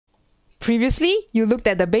Previously, you looked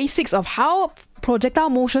at the basics of how projectile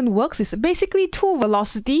motion works. It's basically two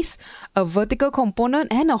velocities, a vertical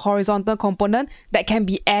component and a horizontal component that can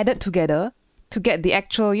be added together to get the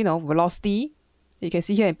actual, velocity. You can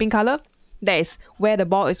see here in pink color, that is where the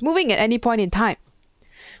ball is moving at any point in time.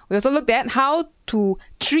 We also looked at how to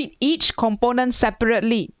treat each component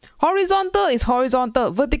separately. Horizontal is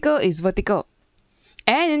horizontal, vertical is vertical.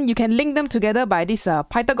 And you can link them together by this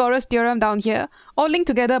Pythagoras theorem down here, or link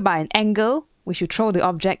together by an angle which you throw the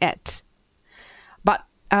object at. But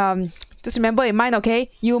just remember in mind, okay,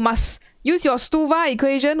 you must use your Stuva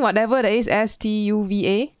equation, whatever that is,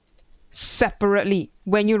 STUVA, separately.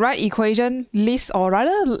 When you write equation list, or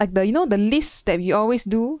rather like the list that we always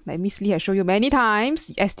do, like Miss Lee has shown you many times,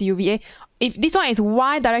 STUVA. If this one is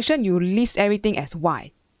Y direction, you list everything as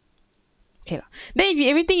Y. Okay, then if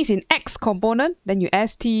everything is in X component, then you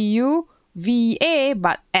STUVA,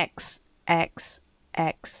 but X, X,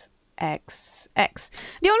 X, X, X.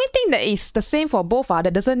 The only thing that is the same for both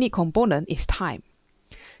that doesn't need component is time.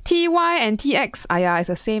 TY and TX is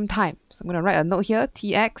the same time. So I'm going to write a note here.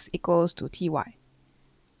 TX equals to TY.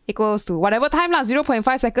 Equals to whatever time,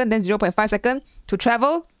 0.5 second, then 0.5 second to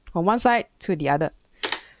travel from one side to the other.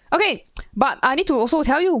 Okay, but I need to also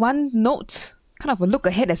tell you one note, kind of a look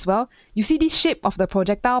ahead as well. You see this shape of the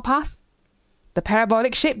projectile path? The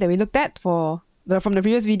parabolic shape that we looked at from the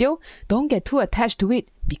previous video? Don't get too attached to it,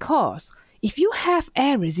 because if you have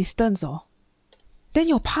air resistance, then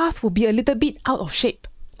your path will be a little bit out of shape.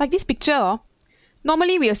 Like this picture,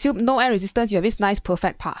 normally we assume no air resistance, you have this nice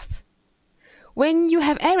perfect path. When you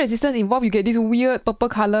have air resistance involved, you get this weird purple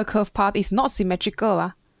color curved path. It's not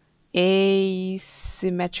symmetrical.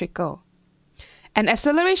 Asymmetrical. And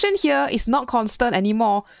acceleration here is not constant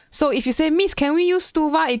anymore. So if you say, Miss, can we use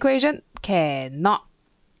Stuva equation? Cannot.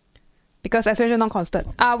 Because acceleration is not constant.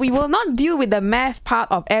 We will not deal with the math part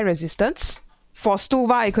of air resistance for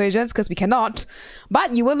Stuva equations because we cannot.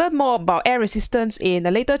 But you will learn more about air resistance in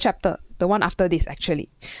a later chapter. The one after this, actually.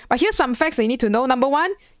 But here's some facts that you need to know. Number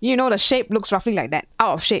one, you know the shape looks roughly like that.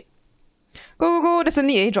 Out of shape. Go. There's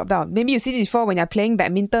suddenly a drop down. Maybe you see this before when you're playing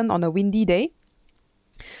badminton on a windy day.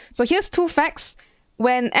 So here's two facts.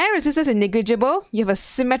 When air resistance is negligible, you have a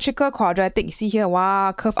symmetrical quadratic. You see here,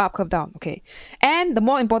 wow, curve up, curve down. Okay. And the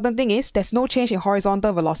more important thing is there's no change in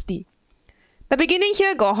horizontal velocity. The beginning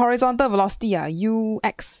here got horizontal velocity,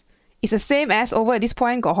 ux. It's the same as over at this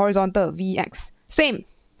point got horizontal vx. Same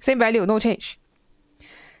value, no change.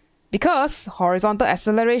 Because horizontal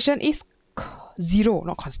acceleration is zero,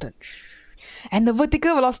 not constant. And the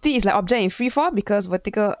vertical velocity is like object in free fall because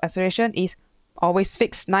vertical acceleration is always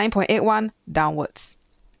fixed, 9.81 downwards.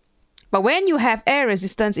 But when you have air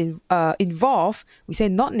resistance involved, we say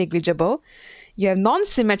not negligible. You have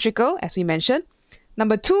non-symmetrical, as we mentioned.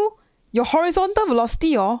 Number two, your horizontal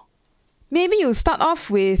velocity, maybe you start off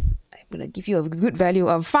with, I'm going to give you a good value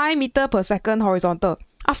of 5 meters per second horizontal.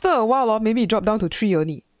 After a while, maybe it drop down to 3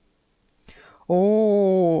 only.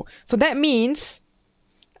 Oh, so that means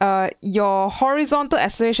your horizontal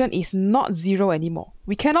acceleration is not zero anymore.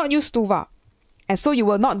 We cannot use Stuva. And so you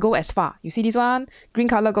will not go as far. You see this one? Green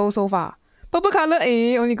color goes so far. Purple color,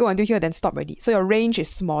 only go until here, then stop already. So your range is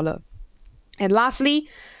smaller. And lastly,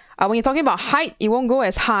 when you're talking about height, it won't go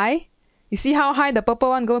as high. You see how high the purple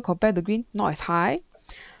one goes compared to green? Not as high.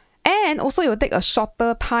 And also it will take a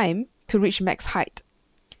shorter time to reach max height.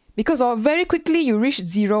 Because very quickly you reach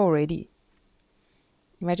zero already.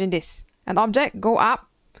 Imagine this. An object go up.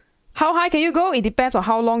 How high can you go? It depends on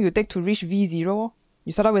how long you take to reach V0.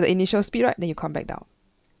 You start out with the initial speed, right? Then you come back down.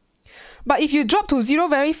 But if you drop to zero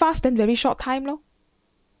very fast, then very short time,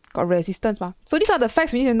 got resistance, So these are the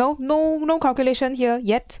facts we need to know. No calculation here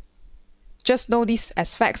yet. Just know these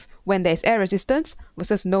as facts when there is air resistance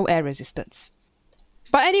versus no air resistance.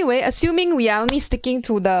 But anyway, assuming we are only sticking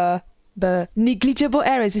to the negligible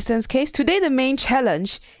air resistance case, today the main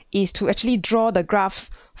challenge is to actually draw the graphs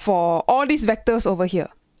for all these vectors over here.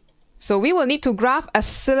 So we will need to graph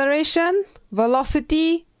acceleration,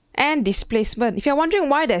 velocity, and displacement. If you're wondering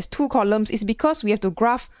why there's two columns, it's because we have to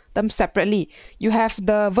graph them separately. You have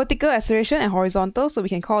the vertical acceleration and horizontal, so we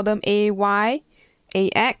can call them AY,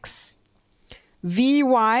 AX,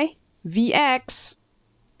 VY, VX.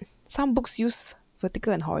 Some books use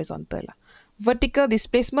vertical and horizontal. Vertical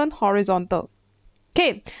displacement, horizontal.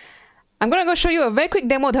 Okay, I'm going to go show you a very quick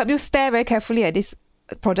demo to help you stare very carefully at this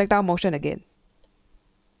projectile motion again.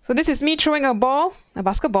 So this is me throwing a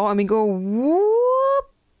basketball, and we go whoop,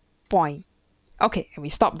 point. Okay, and we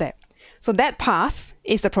stop there. So that path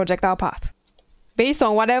is the projectile path. Based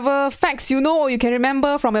on whatever facts you know or you can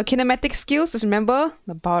remember from your kinematic skills, just remember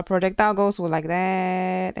the projectile goes like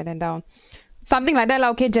that and then down. Something like that,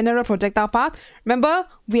 okay, general projectile path. Remember,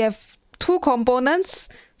 we have two components,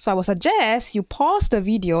 so I would suggest you pause the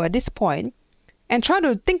video at this point and try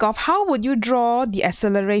to think of how would you draw the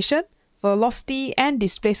acceleration, velocity, and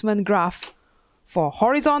displacement graph for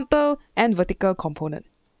horizontal and vertical component.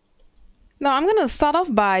 Now, I'm going to start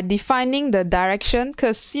off by defining the direction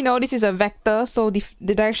because, you know, this is a vector, so the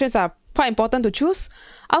directions are quite important to choose.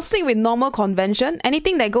 I'll stick with normal convention.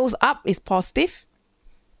 Anything that goes up is positive.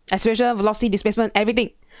 Acceleration, velocity, displacement, everything.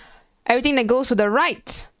 Everything that goes to the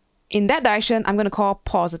right in that direction, I'm going to call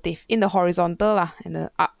positive in the horizontal, and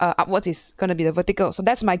the upwards is going to be the vertical. So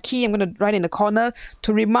that's my key. I'm going to write in the corner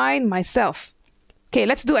to remind myself. Okay,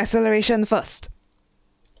 let's do acceleration first.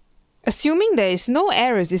 Assuming there is no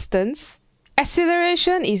air resistance,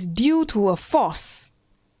 acceleration is due to a force.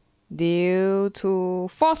 Due to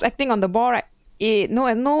force acting on the ball, right?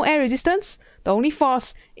 No air resistance. The only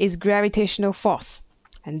force is gravitational force.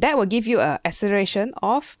 And that will give you an acceleration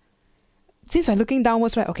of, since we're looking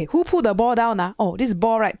downwards, right? Okay, who pulled the ball down? Oh, this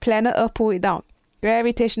ball, right? Planet Earth pulled it down.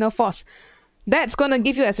 Gravitational force. That's going to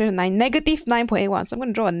give you acceleration negative 9.81. So I'm going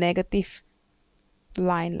to draw a negative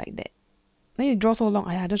line like that. I need to draw so long.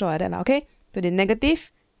 I just draw like that now, okay? So the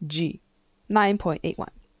negative G, 9.81.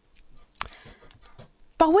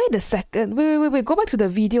 But wait a second. Wait. Go back to the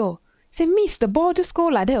video. Say, miss, the ball just go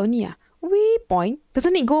like that only. We point.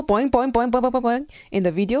 Doesn't it go point in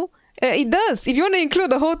the video? It does. If you want to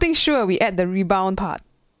include the whole thing, sure, we add the rebound part.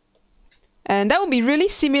 And that would be really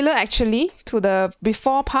similar actually to the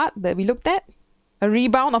before part that we looked at. A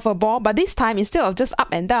rebound of a ball, but this time instead of just up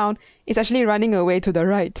and down, it's actually running away to the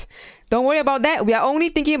right. Don't worry about that. We are only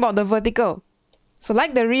thinking about the vertical. So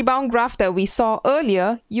like the rebound graph that we saw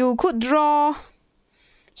earlier, you could draw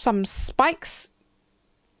some spikes.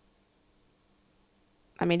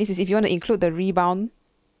 I mean, this is if you want to include the rebound.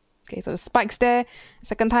 Okay, so the spikes there.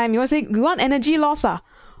 Second time, you want to say, you want energy loss?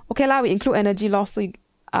 Okay, we include energy loss. So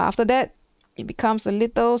after that, it becomes a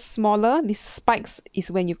little smaller. These spikes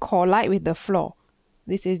is when you collide with the floor.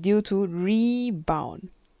 This is due to rebound.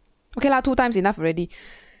 Okay, 2 times enough already.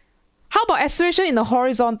 How about acceleration in the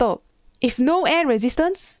horizontal? If no air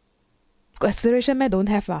resistance, acceleration don't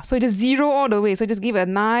have so you just zero all the way. So just give a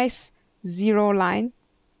nice zero line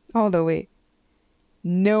all the way.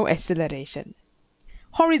 No acceleration.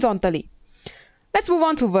 Horizontally. Let's move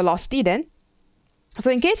on to velocity then. So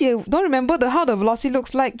in case you don't remember how the velocity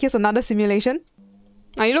looks like, here's another simulation.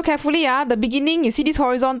 Now you look carefully, the beginning, you see this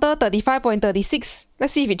horizontal 35.36.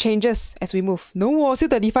 Let's see if it changes as we move. No, still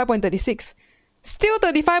 35.36. Still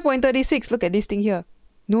 35.36. Look at this thing here.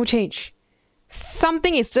 No change.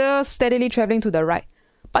 Something is just steadily traveling to the right.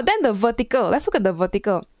 But then the vertical, let's look at the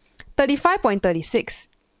vertical. 35.36.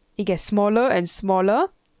 It gets smaller and smaller.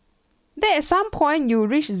 Then at some point, you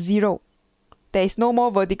reach 0. There is no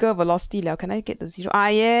more vertical velocity now. Can I get the 0?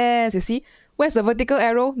 Yes, you see? Where's the vertical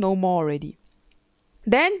arrow? No more already.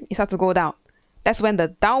 Then it starts to go down. That's when the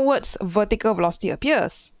downwards vertical velocity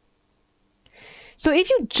appears. So if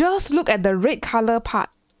you just look at the red color part,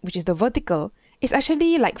 which is the vertical, it's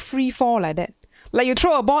actually like free fall like that. Like you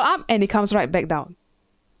throw a ball up and it comes right back down.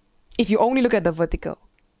 If you only look at the vertical.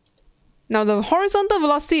 Now the horizontal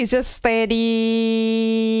velocity is just steady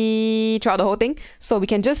throughout the whole thing. So we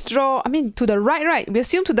can just draw, to the right. We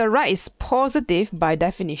assume to the right is positive by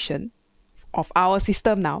definition of our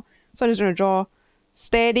system now. So I'm just going to draw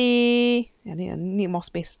steady. I need more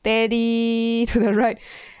space. Steady to the right.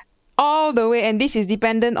 All the way. And this is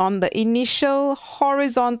dependent on the initial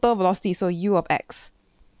horizontal velocity. So u of x.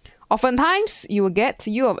 Oftentimes, you will get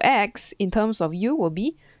u of x in terms of u will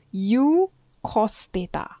be u cos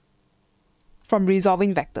theta. From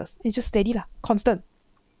resolving vectors. It's just steady constant.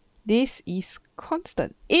 This is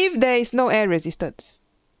constant if there is no air resistance.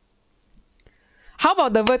 How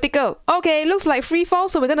about the vertical? Okay, it looks like free fall,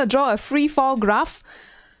 so we're going to draw a free fall graph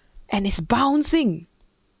and it's bouncing.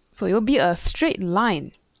 So it will be a straight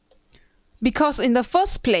line. Because in the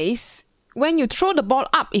first place, when you throw the ball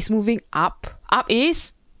up, it's moving up. Up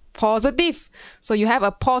is positive. So you have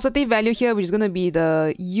a positive value here, which is going to be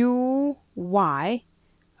the uy.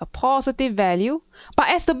 A positive value, but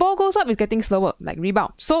as the ball goes up, it's getting slower, like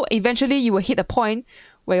rebound. So eventually you will hit a point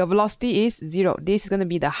where your velocity is 0. This is going to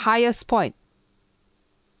be the highest point.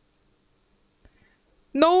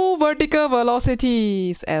 No vertical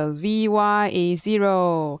velocities, else Vy is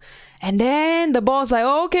 0. And then the ball's like,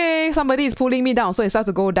 okay, somebody is pulling me down, so it starts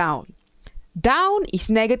to go down. Down is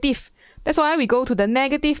negative. That's why we go to the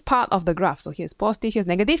negative part of the graph. So here's positive, here's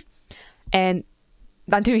negative. And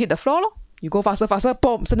until you hit the floor, you go faster,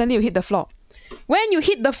 boom, suddenly you hit the floor. When you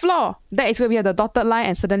hit the floor, that is where we have the dotted line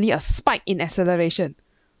and suddenly a spike in acceleration.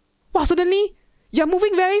 Wow, suddenly You're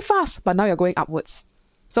moving very fast, but now you're going upwards.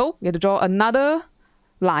 So we have to draw another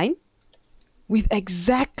line with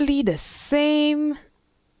exactly the same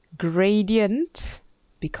gradient,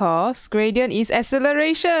 because gradient is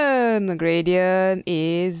acceleration. Gradient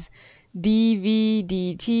is dv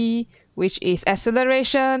dt, which is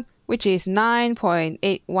acceleration, which is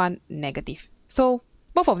 9.81 negative. So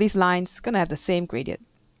both of these lines gonna have the same gradient.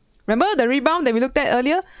 Remember the rebound that we looked at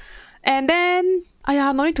earlier? And then,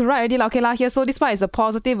 no need to write already. Okay, here. So this part is the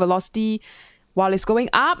positive velocity while it's going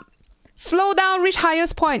up. Slow down, reach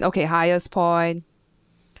highest point. Okay, highest point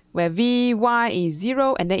where Vy is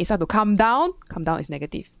 0, and then it starts to come down. Come down is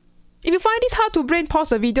negative. If you find this hard to brain, pause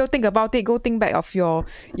the video, think about it, go think back of your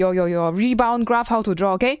rebound graph, how to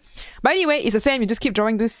draw, okay? But anyway, it's the same. You just keep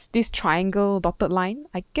drawing this triangle dotted line.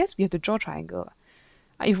 I guess we have to draw triangle.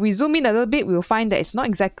 If we zoom in a little bit, we'll find that it's not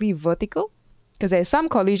exactly vertical because there's some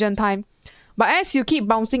collision time. But as you keep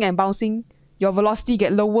bouncing and bouncing, your velocity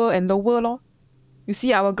get lower and lower, lor. You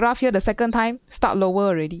see our graph here the second time, start lower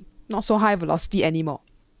already. Not so high velocity anymore.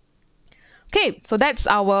 Okay, so that's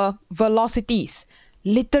our velocities.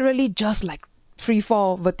 Literally just like free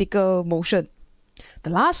fall vertical motion. The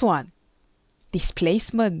last one,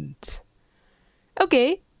 displacement.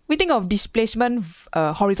 Okay, we think of displacement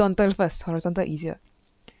horizontal first. Horizontal easier.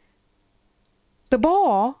 The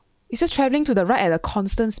ball is just traveling to the right at a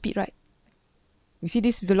constant speed, right? You see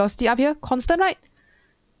this velocity up here? Constant, right?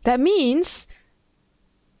 That means,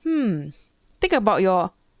 think about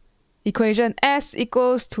your equation. S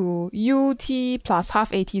equals to ut plus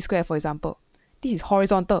half at squared, for example. This is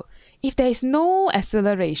horizontal. If there is no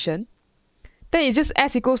acceleration, then it's just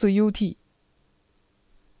S equals to ut.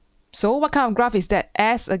 So what kind of graph is that?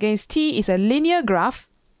 S against t is a linear graph.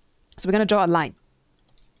 So we're going to draw a line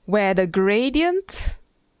where the gradient,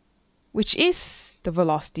 which is the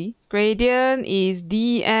velocity, gradient is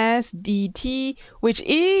ds dt, which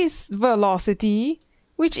is velocity,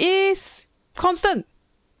 which is constant.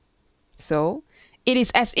 So it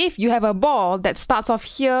is as if you have a ball that starts off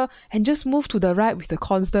here and just move to the right with a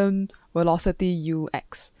constant velocity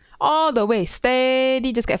ux. All the way,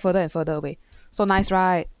 steady, just get further and further away. So nice,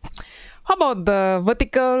 right? How about the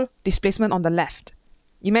vertical displacement on the left?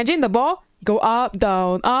 Imagine the ball go up,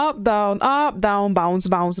 down, bounce,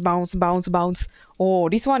 bounce, bounce, bounce, bounce. Oh,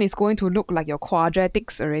 this one is going to look like your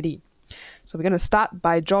quadratics already. So we're going to start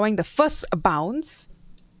by drawing the first bounce,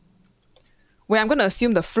 where I'm going to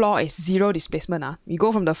assume the floor is 0 displacement. We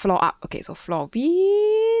go from the floor up. Okay, so floor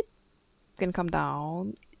bit, can come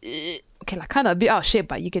down. Okay, like kind of a bit out of shape,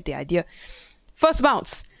 but you get the idea. First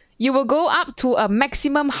bounce, you will go up to a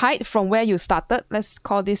maximum height from where you started. Let's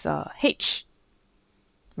call this h.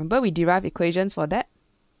 Remember, we derived equations for that.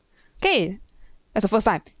 Okay, that's the first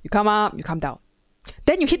time. You come up, you come down.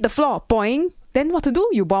 Then you hit the floor, boing. Then what to do?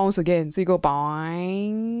 You bounce again. So you go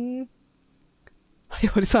boing.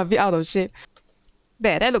 This one a bit out of shape.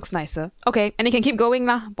 There, that looks nicer. Okay, and you can keep going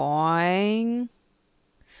lah. Boing.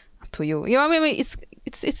 Up to you. You know,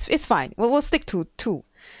 it's fine. We'll stick to 2.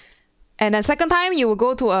 And then second time, you will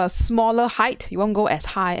go to a smaller height. You won't go as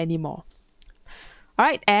high anymore.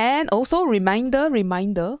 Alright, and also reminder, you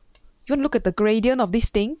want to look at the gradient of this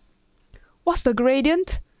thing. What's the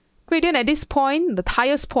gradient? Gradient at this point, the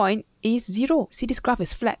highest point, is 0. See, this graph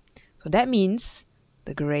is flat. So that means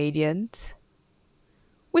the gradient,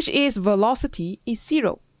 which is velocity, is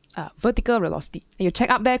 0. Vertical velocity. And you check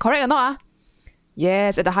up there, correct or not?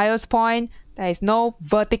 Yes, at the highest point, there is no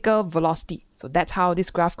vertical velocity. So that's how this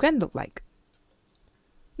graph can look like.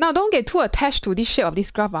 Now, don't get too attached to this shape of this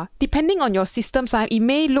graph. Depending on your system size, it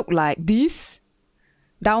may look like this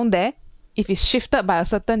down there if it's shifted by a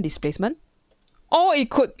certain displacement. Or it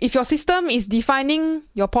could, if your system is defining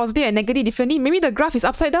your positive and negative differently, maybe the graph is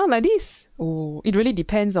upside down like this. Oh, it really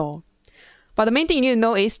depends. But the main thing you need to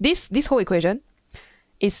know is this whole equation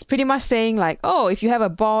is pretty much saying like, oh, if you have a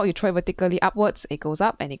ball, you throw it vertically upwards, it goes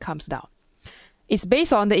up and it comes down. It's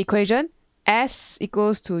based on the equation S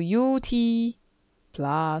equals to ut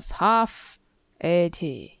plus half at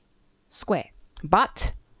squared,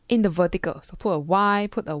 but in the vertical. So put a y,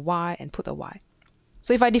 and put a y.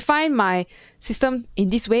 So if I define my system in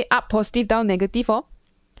this way, up positive, down negative,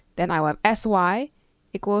 then I will have sy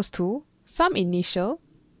equals to some initial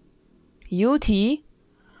ut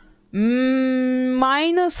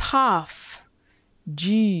minus half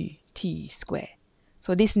gt squared.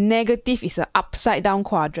 So this negative is an upside down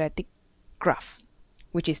quadratic graph,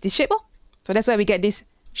 which is this shape. So that's where we get these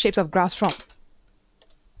shapes of graphs from.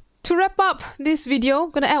 To wrap up this video, I'm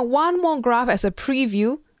going to add one more graph as a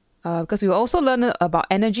preview because we will also learn about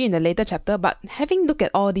energy in the later chapter. But having looked at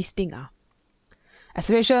all these things,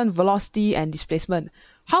 acceleration, velocity, and displacement,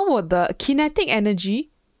 how would the kinetic energy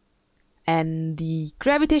and the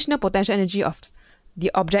gravitational potential energy of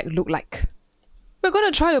the object look like? We're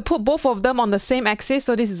going to try to put both of them on the same axis.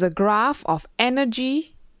 So this is a graph of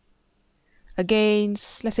energy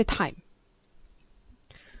against, let's say, time.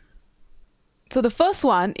 So the first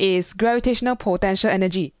one is gravitational potential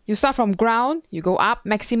energy. You start from ground, you go up,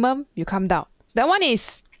 maximum, you come down. So that one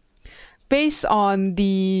is based on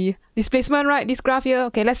the displacement, right? This graph here.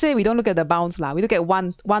 Okay, let's say we don't look at the bounds lah. We look at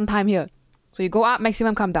one time here. So you go up,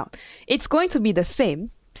 maximum, come down. It's going to be the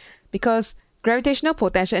same because gravitational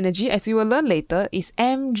potential energy, as we will learn later, is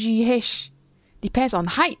mgh. Depends on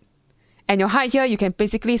height. And your height here, you can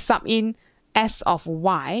basically sub in s of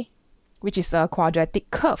y, which is a quadratic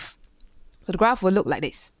curve. So the graph will look like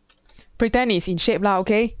this. Pretend it's in shape lah,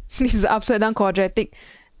 okay? This is upside down quadratic.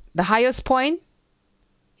 The highest point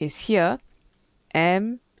is here,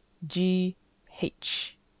 mgh.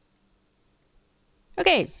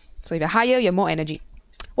 Okay, so if you're higher, you have more energy.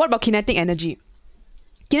 What about kinetic energy?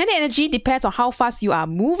 Kinetic energy depends on how fast you are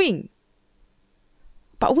moving.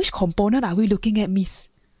 But which component are we looking at, miss?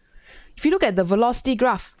 If you look at the velocity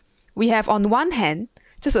graph, we have on one hand,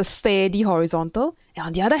 just a steady horizontal, and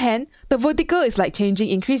on the other hand, the vertical is like changing,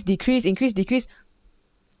 increase, decrease, increase, decrease.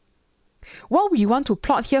 What we want to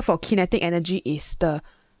plot here for kinetic energy is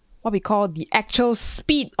what we call the actual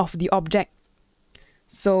speed of the object.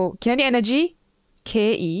 So kinetic energy,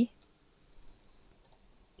 Ke,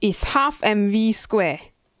 is half mv square.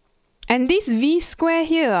 And this v square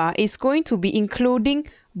here is going to be including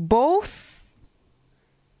both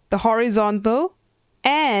the horizontal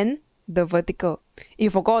and the vertical. You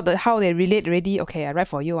forgot how they relate already. Okay, I write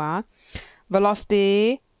for you.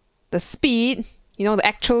 Velocity, the speed, you know, the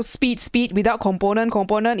actual speed without component.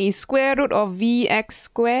 Component is square root of vx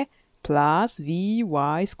square plus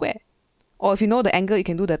vy square. Or if you know the angle, you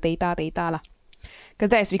can do the theta lah. Because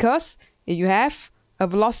that is because if you have a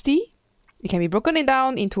velocity, it can be broken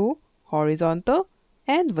down into horizontal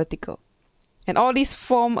and vertical. And all these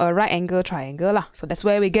form a right angle triangle lah. So that's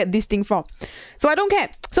where we get this thing from. So I don't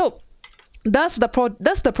care. So does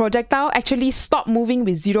the projectile actually stop moving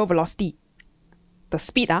with zero velocity? The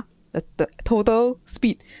speed, the total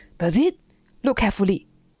speed. Does it? Look carefully.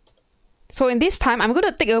 So in this time, I'm going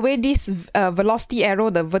to take away this velocity arrow,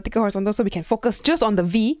 the vertical horizontal, so we can focus just on the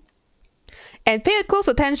V. And pay close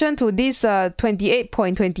attention to this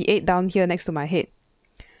 28.28 down here next to my head.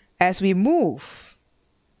 As we move,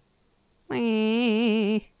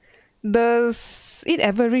 does it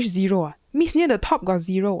ever reach zero? Means near the top got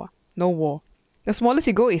zero. No war. The smallest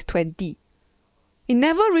you go is 20. It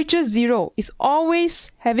never reaches zero. It's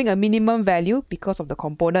always having a minimum value because of the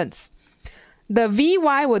components. The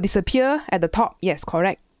Vy will disappear at the top. Yes,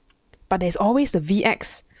 correct. But there's always the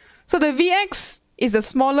Vx. So the Vx is the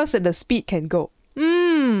smallest that the speed can go.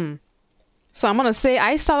 So I'm going to say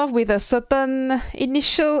I start off with a certain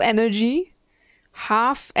initial energy,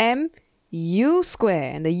 half m u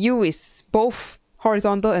square. And the u is both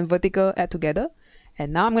horizontal and vertical add together.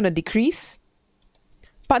 And now I'm going to decrease,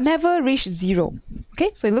 but never reach zero.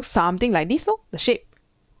 Okay, so it looks something like this, the shape.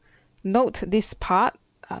 Note this part.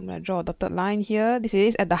 I'm going to draw a dotted line here. This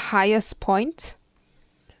is at the highest point.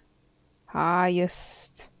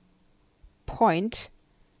 Highest point.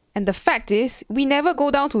 And the fact is, we never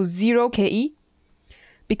go down to 0 Ke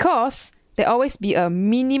because there always be a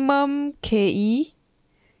minimum Ke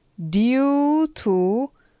due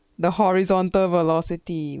to the horizontal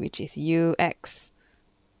velocity, which is ux,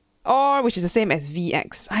 or which is the same as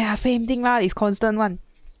vx. Same thing lah, it's constant one.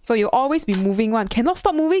 So you'll always be moving one. Cannot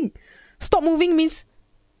stop moving. Stop moving means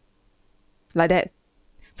like that.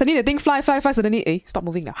 Suddenly the thing fly, suddenly, stop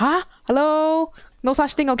moving now. Hello? No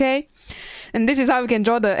such thing, okay? And this is how we can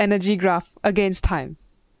draw the energy graph against time.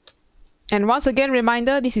 And once again,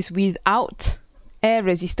 reminder, this is without air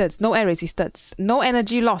resistance. No air resistance. No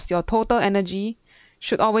energy loss. Your total energy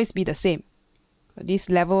should always be the same. This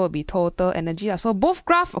level will be total energy. So both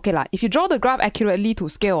graph, okay lah, if you draw the graph accurately to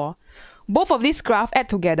scale, both of these graphs add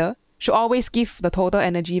together should always give the total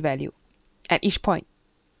energy value at each point.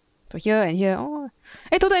 So here and here,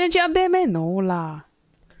 total energy up there, man? No lah.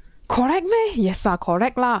 Correct, man? Yes lah,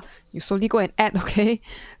 correct lah. You slowly go and add, okay?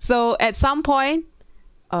 So at some point,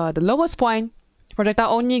 the lowest point,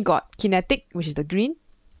 projectile only got kinetic, which is the green.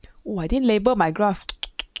 I didn't label my graph.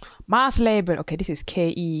 Must label. Okay, this is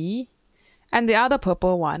Ke. And the other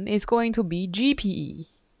purple one is going to be GPE.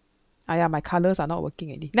 My colors are not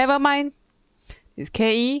working already. Never mind. This is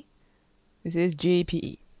Ke. This is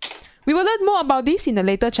GPE. We will learn more about this in a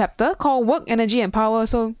later chapter called Work, Energy and Power.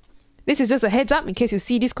 So this is just a heads up in case you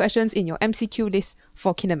see these questions in your MCQ list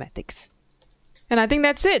for kinematics. And I think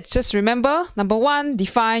that's it. Just remember, number one,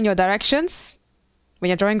 define your directions when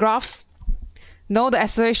you're drawing graphs. Know the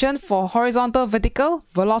acceleration for horizontal, vertical,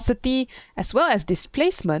 velocity, as well as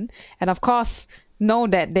displacement. And of course, know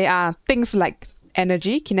that there are things like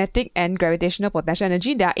energy, kinetic and gravitational potential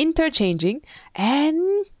energy. They are interchanging,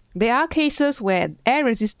 and there are cases where air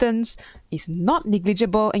resistance is not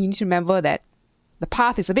negligible, and you need to remember that the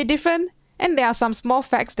path is a bit different, and there are some small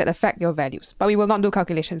facts that affect your values, but we will not do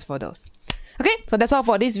calculations for those. Okay, so that's all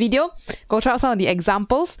for this video. Go try out some of the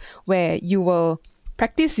examples where you will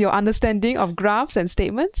practice your understanding of graphs and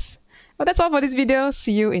statements. But that's all for this video.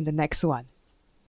 See you in the next one.